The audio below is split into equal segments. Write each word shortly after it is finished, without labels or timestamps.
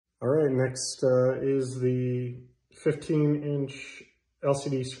All right, next is the 15-inch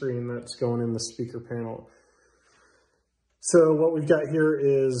LCD screen that's going in the speaker panel. So what we've got here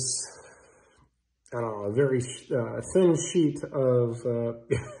is, I don't know, a very thin sheet of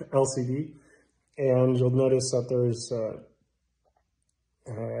LCD, and you'll notice that there's,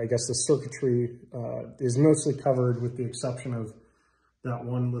 I guess the circuitry is mostly covered with the exception of that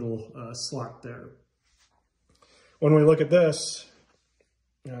one little slot there. When we look at this,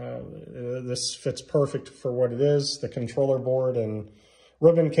 this fits perfect for what it is. The controller board and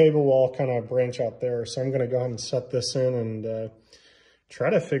ribbon cable will all kind of branch out there. So I'm going to go ahead and set this in and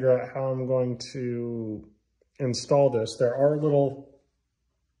try to figure out how I'm going to install this. There are little,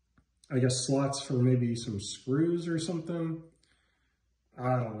 I guess, slots for maybe some screws or something.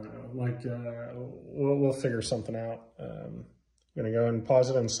 I don't know. Like, we'll figure something out. I'm going to go ahead and pause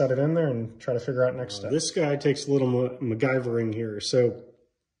it and set it in there and try to figure out next step. This guy takes a little MacGyvering here. So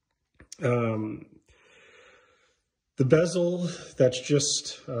the bezel that's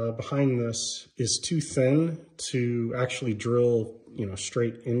just behind this is too thin to actually drill,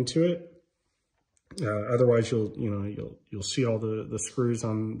 straight into it. Otherwise, you'll see all the screws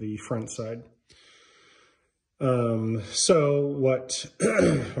on the front side. So what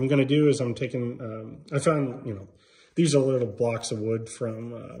I'm going to do is I'm taking, I found, these are little blocks of wood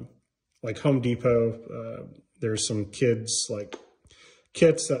from like Home Depot. There's some kids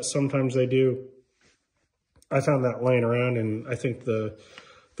kits that sometimes they do. I found that laying around, and I think the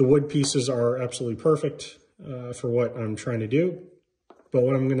wood pieces are absolutely perfect for what I'm trying to do. But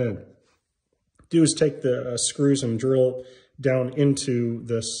what I'm going to do is take the screws and drill down into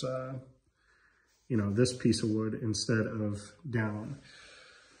this, this piece of wood instead of down.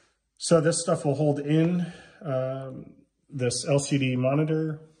 So this stuff will hold in this LCD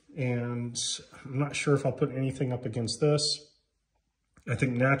monitor, and I'm not sure if I'll put anything up against this. I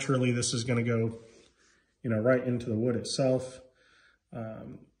think naturally this is going to go, right into the wood itself.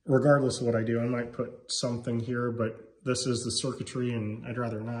 Regardless of what I do, I might put something here, but this is the circuitry, and I'd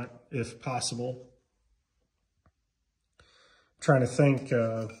rather not, if possible. I'm trying to think,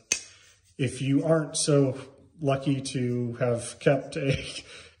 if you aren't so lucky to have kept a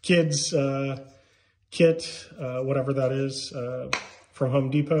kid's kit, whatever that is, from Home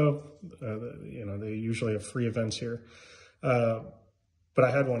Depot, they usually have free events here. But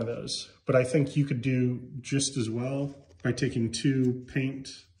I had one of those. But I think you could do just as well by taking 2 paint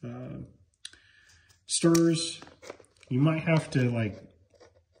stirrers. You might have to,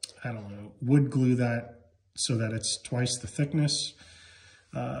 wood glue that so that it's twice the thickness.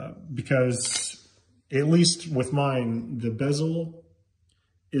 Because at least with mine, the bezel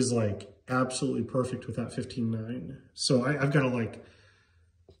is absolutely perfect with that 15.9. So I've got to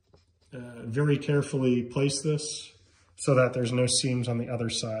very carefully place this so that there's no seams on the other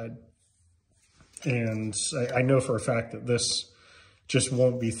side. And I know for a fact that this just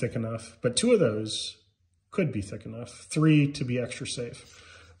won't be thick enough, but 2 of those could be thick enough, 3 to be extra safe.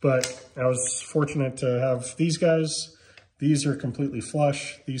 But I was fortunate to have these guys. These are completely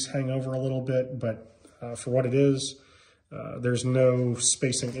flush. These hang over a little bit, but for what it is, there's no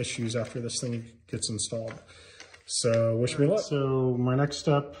spacing issues after this thing gets installed. So wish me luck. So my next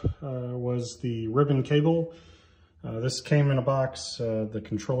step was the ribbon cable. This came in a box, the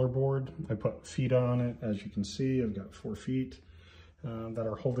controller board. I put feet on it. As you can see, I've got 4 feet that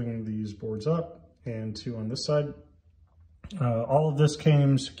are holding these boards up, and 2 on this side. All of this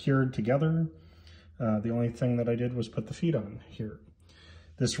came secured together. The only thing that I did was put the feet on here.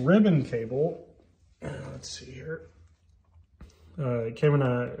 This ribbon cable, let's see here. It came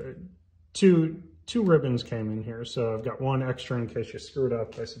in two ribbons came in here, so I've got 1 extra in case you screw it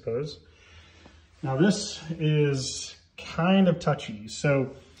up, I suppose. Now this is kind of touchy.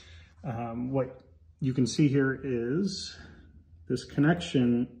 So what you can see here is this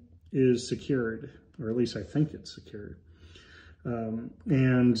connection is secured, or at least I think it's secured.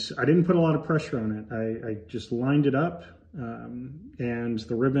 And I didn't put a lot of pressure on it. I just lined it up, and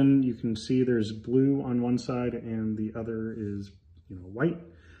the ribbon, you can see there's blue on one side and the other is, white.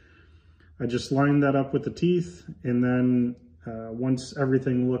 I just lined that up with the teeth, and then once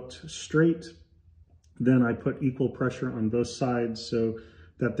everything looked straight, then I put equal pressure on both sides so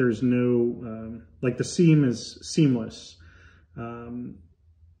that there's no, the seam is seamless.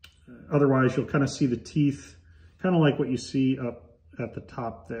 Otherwise, you'll kind of see the teeth, kind of like what you see up at the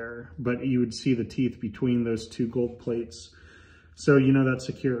top there, but you would see the teeth between those 2 gold plates. So that's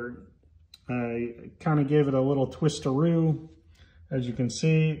secure. I kind of gave it a little twistaroo, as you can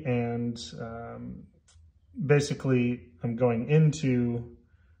see, and basically I'm going into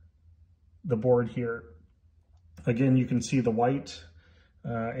the board here. Again, you can see the white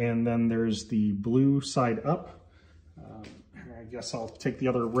And then there's the blue side up. I guess I'll take the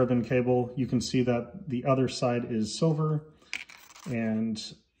other ribbon cable. You can see that the other side is silver, and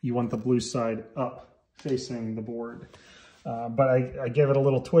you want the blue side up facing the board. But I gave it a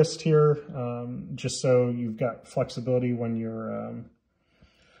little twist here, just so you've got flexibility when you're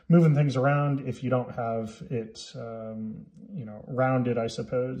moving things around. If you don't have it, you know, rounded, I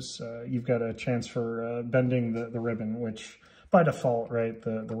suppose, you've got a chance for bending the ribbon, which by default, right,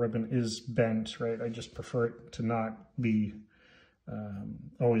 the ribbon is bent, right? I just prefer it to not be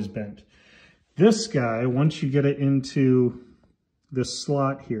always bent. This guy, once you get it into this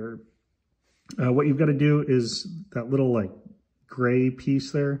slot here, what you've got to do is that little like gray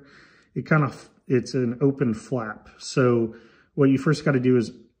piece there, it's an open flap. So what you first got to do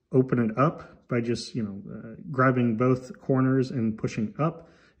is open it up by just, you know, grabbing both corners and pushing up,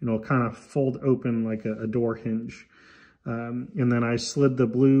 and it'll kind of fold open like a door hinge. And then I slid the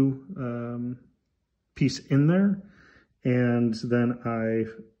blue piece in there, and then I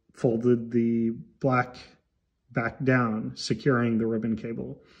folded the black back down, securing the ribbon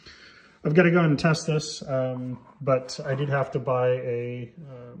cable. I've got to go and test this, but I did have to buy a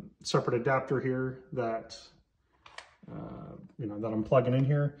separate adapter here that, you know, that I'm plugging in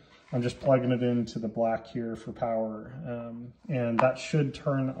here. I'm just plugging it into the black here for power, and that should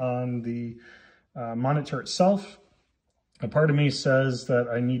turn on the monitor itself. A part of me says that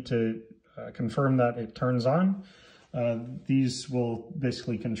I need to confirm that it turns on. These will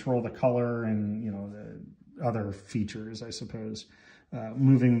basically control the color and, you know, the other features, I suppose.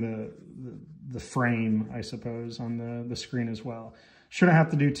 Moving the frame, I suppose, on the screen as well. Shouldn't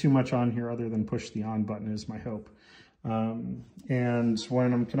have to do too much on here other than push the on button is my hope. And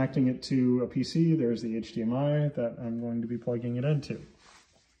when I'm connecting it to a PC, there's the HDMI that I'm going to be plugging it into.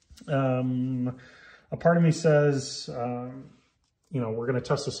 A part of me says, you know, we're going to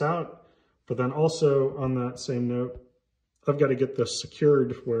test this out, but then also on that same note, I've got to get this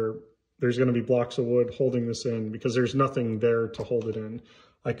secured where there's going to be blocks of wood holding this in, because there's nothing there to hold it in.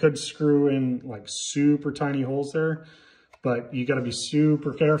 I could screw in like super tiny holes there, but you got to be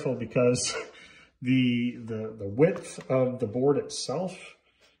super careful because the width of the board itself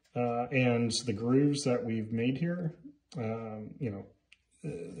and the grooves that we've made here, you know,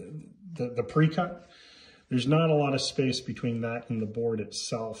 the pre-cut, there's not a lot of space between that and the board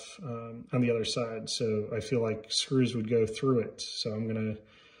itself on the other side. So I feel like screws would go through it. So I'm going to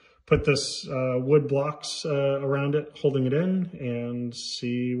put this wood blocks around it, holding it in, and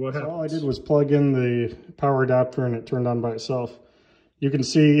see what happens. So all I did was plug in the power adapter and it turned on by itself. You can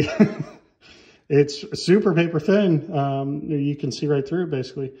see it's super paper thin. You can see right through it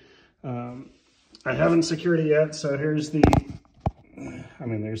basically. I haven't secured it yet, so here's the, I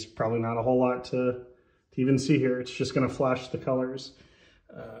mean, there's probably not a whole lot to even see here. It's just going to flash the colors.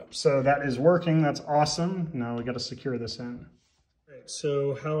 So that is working. That's awesome. Now we got to secure this in. Right,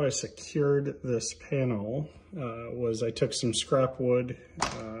 so how I secured this panel was I took some scrap wood.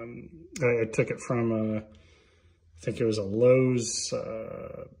 I took it from, I think it was a Lowe's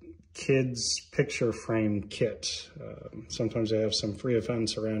kids picture frame kit. Sometimes I have some free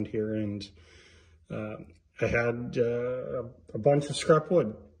events around here, and I had a bunch of scrap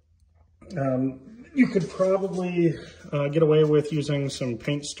wood. You could probably get away with using some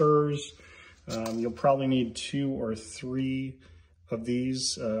paint stirrers. You'll probably need 2 or 3 of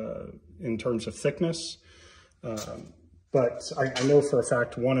these in terms of thickness. But I know for a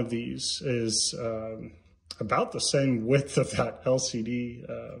fact one of these is about the same width of that LCD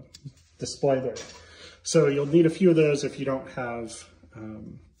display there. So you'll need a few of those if you don't have,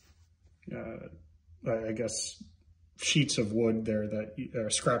 I guess, sheets of wood there, that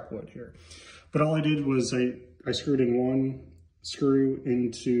scrap wood here. But all I did was I screwed in one screw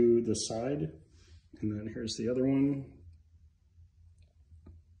into the side, and then here's the other one,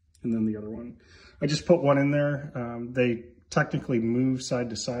 and then the other one. I just put one in there. They technically move side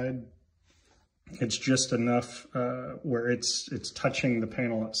to side. It's just enough where it's touching the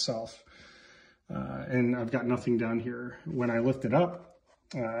panel itself. And I've got nothing down here. When I lift it up,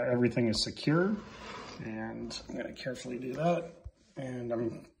 everything is secure. And I'm going to carefully do that. And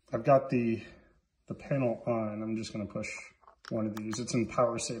I've got the panel on. I'm just going to push one of these. It's in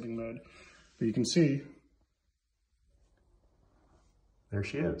power saving mode. But you can see, there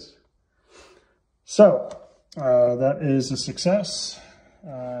she is. So that is a success.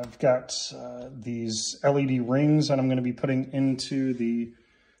 I've got these LED rings that I'm going to be putting into the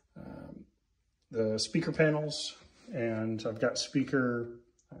speaker panels, and I've got speaker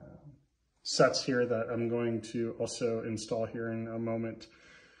sets here that I'm going to also install here in a moment.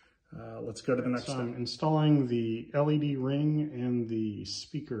 Let's go to the next step. Installing the LED ring and the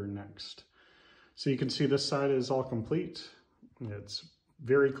speaker next. So you can see this side is all complete. It's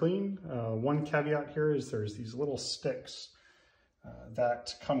very clean. One caveat here is there's these little sticks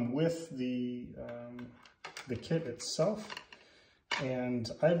that come with the kit itself. And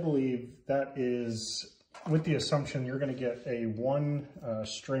I believe that is with the assumption you're going to get a one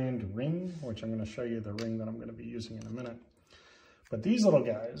strand ring, which I'm going to show you the ring that I'm going to be using in a minute. But these little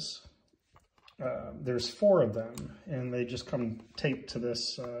guys, there's 4 of them, and they just come taped to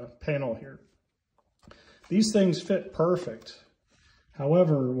this panel here. These things fit perfect.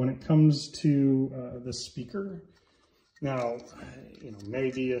 However, when it comes to the speaker, now, you know,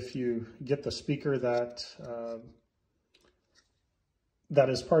 maybe if you get the speaker that that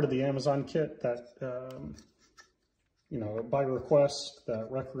is part of the Amazon kit that, you know, by request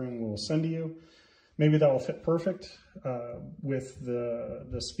that Rec Room will send to you, maybe that will fit perfect with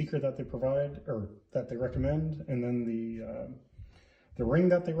the speaker that they provide or that they recommend, and then the ring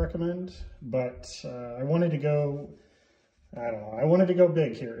that they recommend. But I wanted to go, I don't know, I wanted to go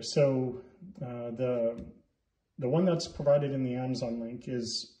big here. So the one that's provided in the Amazon link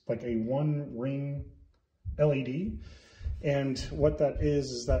is like a 1 ring LED. And what that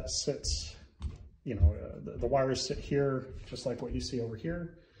is that sits, you know, the wires sit here, just like what you see over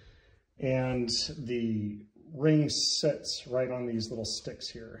here. And the ring sits right on these little sticks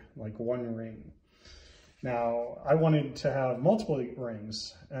here, like 1 ring. Now, I wanted to have multiple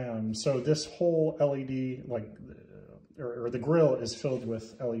rings. So this whole LED, like, or the grill is filled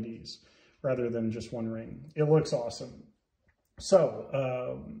with LEDs rather than just 1 ring. It looks awesome.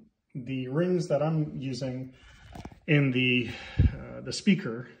 So the rings that I'm using in the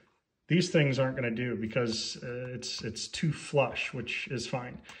speaker, these things aren't going to do because it's too flush, which is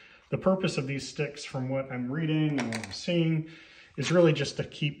fine. The purpose of these sticks, from what I'm reading and what I'm seeing, is really just to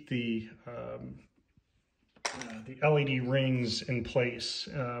keep the LED rings in place.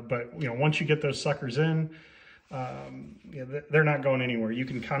 But you know, once you get those suckers in, yeah, they're not going anywhere. You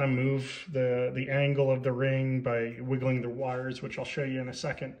can kind of move the angle of the ring by wiggling the wires, which I'll show you in a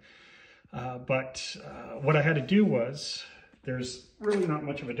second. But what I had to do was, there's really not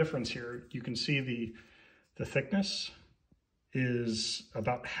much of a difference here. You can see the thickness is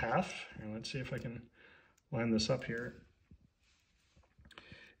about half. And let's see if I can line this up here.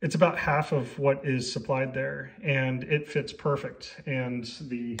 It's about half of what is supplied there, and it fits perfect. And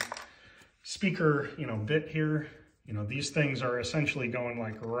the speaker, you know, bit here, you know, these things are essentially going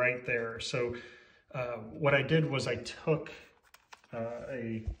like right there. So what I did was I took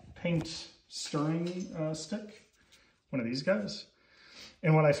a paint stirring stick, one of these guys.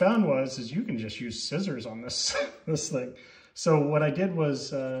 And what I found is you can just use scissors on this, this thing. So what I did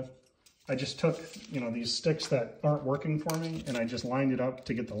was I just took, you know, these sticks that aren't working for me, and I just lined it up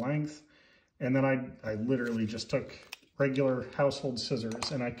to get the length. And then I literally just took regular household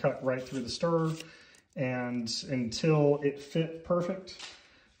scissors and I cut right through the stirrer, and until it fit perfect,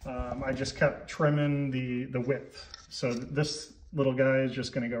 I just kept trimming the width. So this little guy is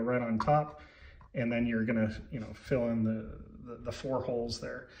just going to go right on top, and then you're going to, you know, fill in the 4 holes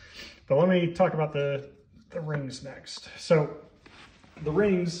there. But let me talk about the rings next. So the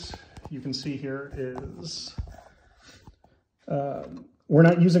rings, you can see here, is we're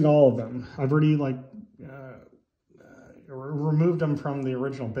not using all of them. I've already removed them from the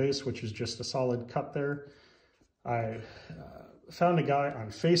original base, which is just a solid cut there. I found a guy on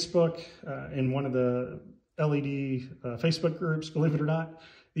Facebook in one of the LED Facebook groups, believe it or not.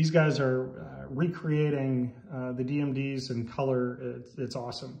 These guys are recreating the DMDs in color. It's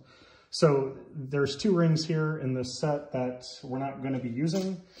awesome. So there's 2 rings here in this set that we're not going to be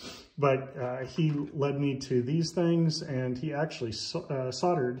using, but he led me to these things, and he actually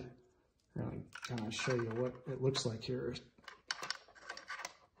soldered. I'll show you what it looks like here.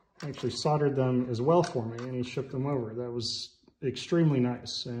 Actually soldered them as well for me, and he shipped them over. That was extremely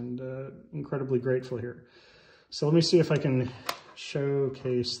nice, and incredibly grateful here. So let me see if I can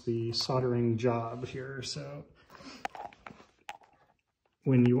showcase the soldering job here. So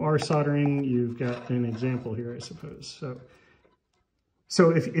when you are soldering, you've got an example here, I suppose.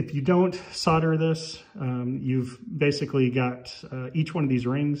 So if you don't solder this, you've basically got each one of these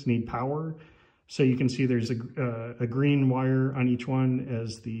rings need power. So you can see there's a green wire on each one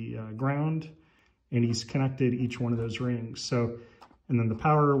as the ground, and he's connected each one of those rings. So, and then the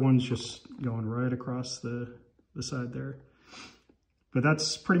power one's just going right across the side there. But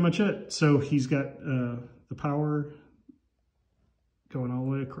that's pretty much it. So he's got the power going all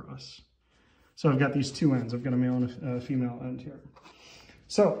the way across. So I've got these 2 ends. I've got a male and a female end here.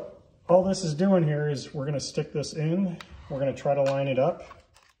 So all this is doing here is we're going to stick this in. We're going to try to line it up.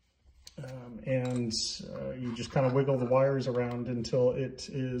 and you just kind of wiggle the wires around until it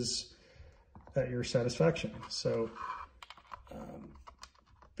is at your satisfaction. So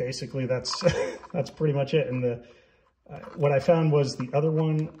basically that's that's pretty much it. And what I found was the other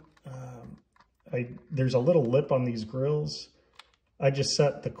one, there's a little lip on these grills. I just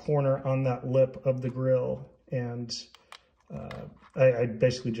set the corner on that lip of the grill, and I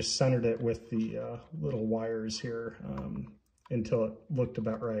basically just centered it with the little wires here until it looked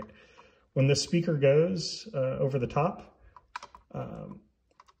about right. When the speaker goes over the top,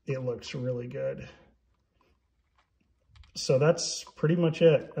 it looks really good. So that's pretty much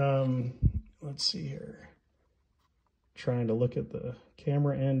it. Let's see here. Trying to look at the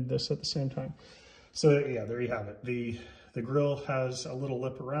camera and this at the same time. So yeah, there you have it. The grill has a little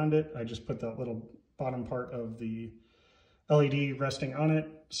lip around it. I just put that little bottom part of the LED resting on it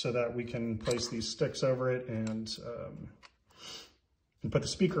so that we can place these sticks over it and put the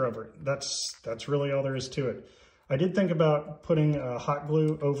speaker over it. That's really all there is to it. I did think about putting hot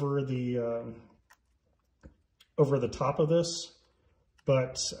glue over the top of this,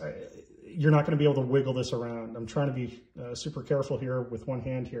 but you're not going to be able to wiggle this around. I'm trying to be super careful here with one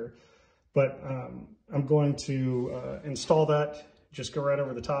hand here, but I'm going to install that, just go right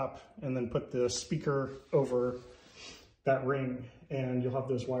over the top, and then put the speaker over that ring, and you'll have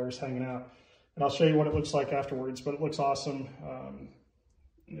those wires hanging out. And I'll show you what it looks like afterwards, but it looks awesome.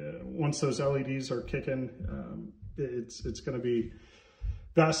 Once those LEDs are kicking, it's going to be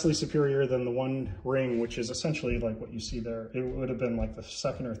vastly superior than the one ring, which is essentially like what you see there. It would have been like the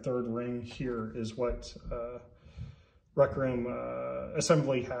second or third ring here is what Rec Room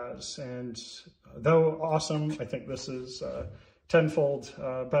Assembly has. And though awesome, I think this is tenfold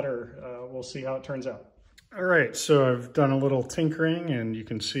better. We'll see how it turns out. All right, so I've done a little tinkering, and you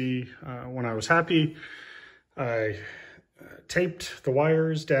can see when I was happy, I taped the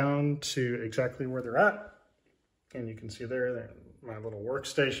wires down to exactly where they're at. And you can see there, my little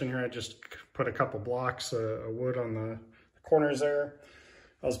workstation here. I just put a couple blocks of wood on the corners there.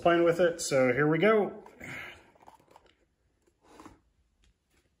 I was playing with it, so here we go.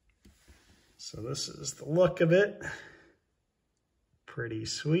 So this is the look of it. Pretty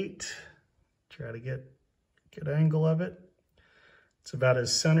sweet. Try to get a good angle of it. It's about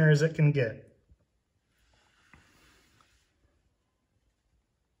as center as it can get.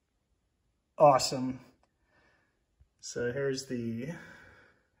 Awesome. So here's the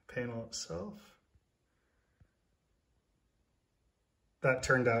panel itself. That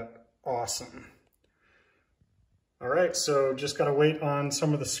turned out awesome. All right, so just gotta wait on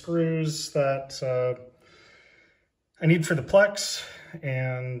some of the screws that I need for the Plex,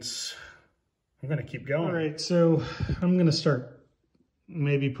 and I'm gonna keep going. All right, so I'm gonna start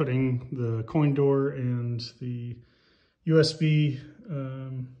maybe putting the coin door and the USB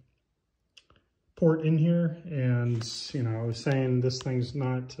port in here. And you know, I was saying this thing's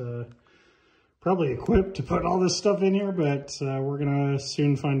not probably equipped to put all this stuff in here, but we're gonna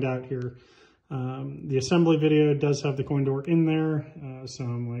soon find out here. The assembly video does have the coin door in there, so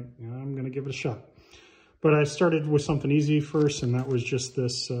I'm like, yeah, I'm gonna give it a shot. But I started with something easy first, and that was just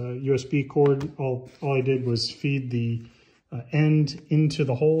this USB cord. All I did was feed the end into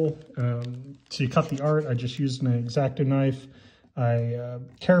the hole. To cut the art, I just used an X-Acto knife. I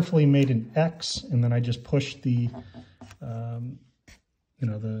carefully made an X, and then I just pushed the, you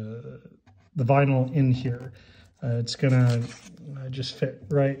know, the vinyl in here. It's gonna just fit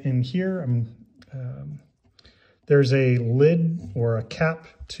right in here. There's a lid or a cap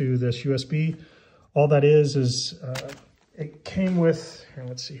to this USB. All that is it came with, here,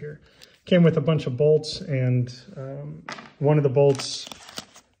 let's see here, came with a bunch of bolts, and one of the bolts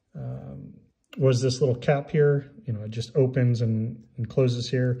was this little cap here. You know, it just opens and closes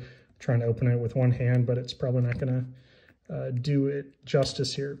here. I'm trying to open it with one hand, but it's probably not gonna do it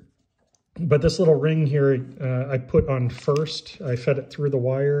justice here. But this little ring here, I put on first. I fed it through the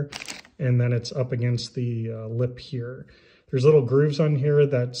wire, and then it's up against the lip here. There's little grooves on here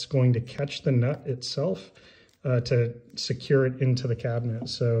that's going to catch the nut itself to secure it into the cabinet.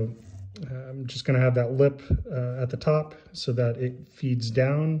 So I'm just gonna have that lip at the top so that it feeds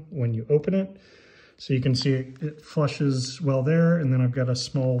down when you open it. So you can see it flushes well there, and then I've got a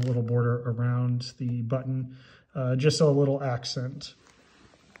small little border around the button, just a little accent.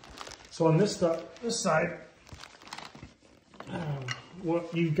 So on this side,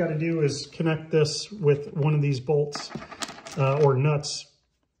 what you've got to do is connect this with one of these bolts or nuts.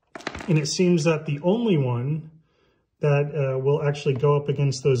 And it seems that the only one that will actually go up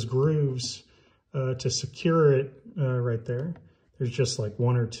against those grooves to secure it right there. There's just like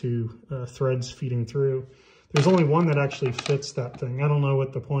one or two threads feeding through. There's only one that actually fits that thing. I don't know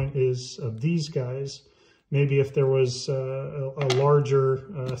what the point is of these guys. Maybe if there was a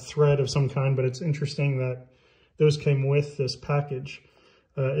larger thread of some kind, but it's interesting that those came with this package,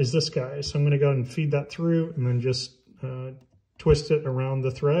 is this guy. So I'm going to go ahead and feed that through and then just twist it around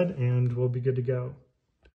the thread and we'll be good to go.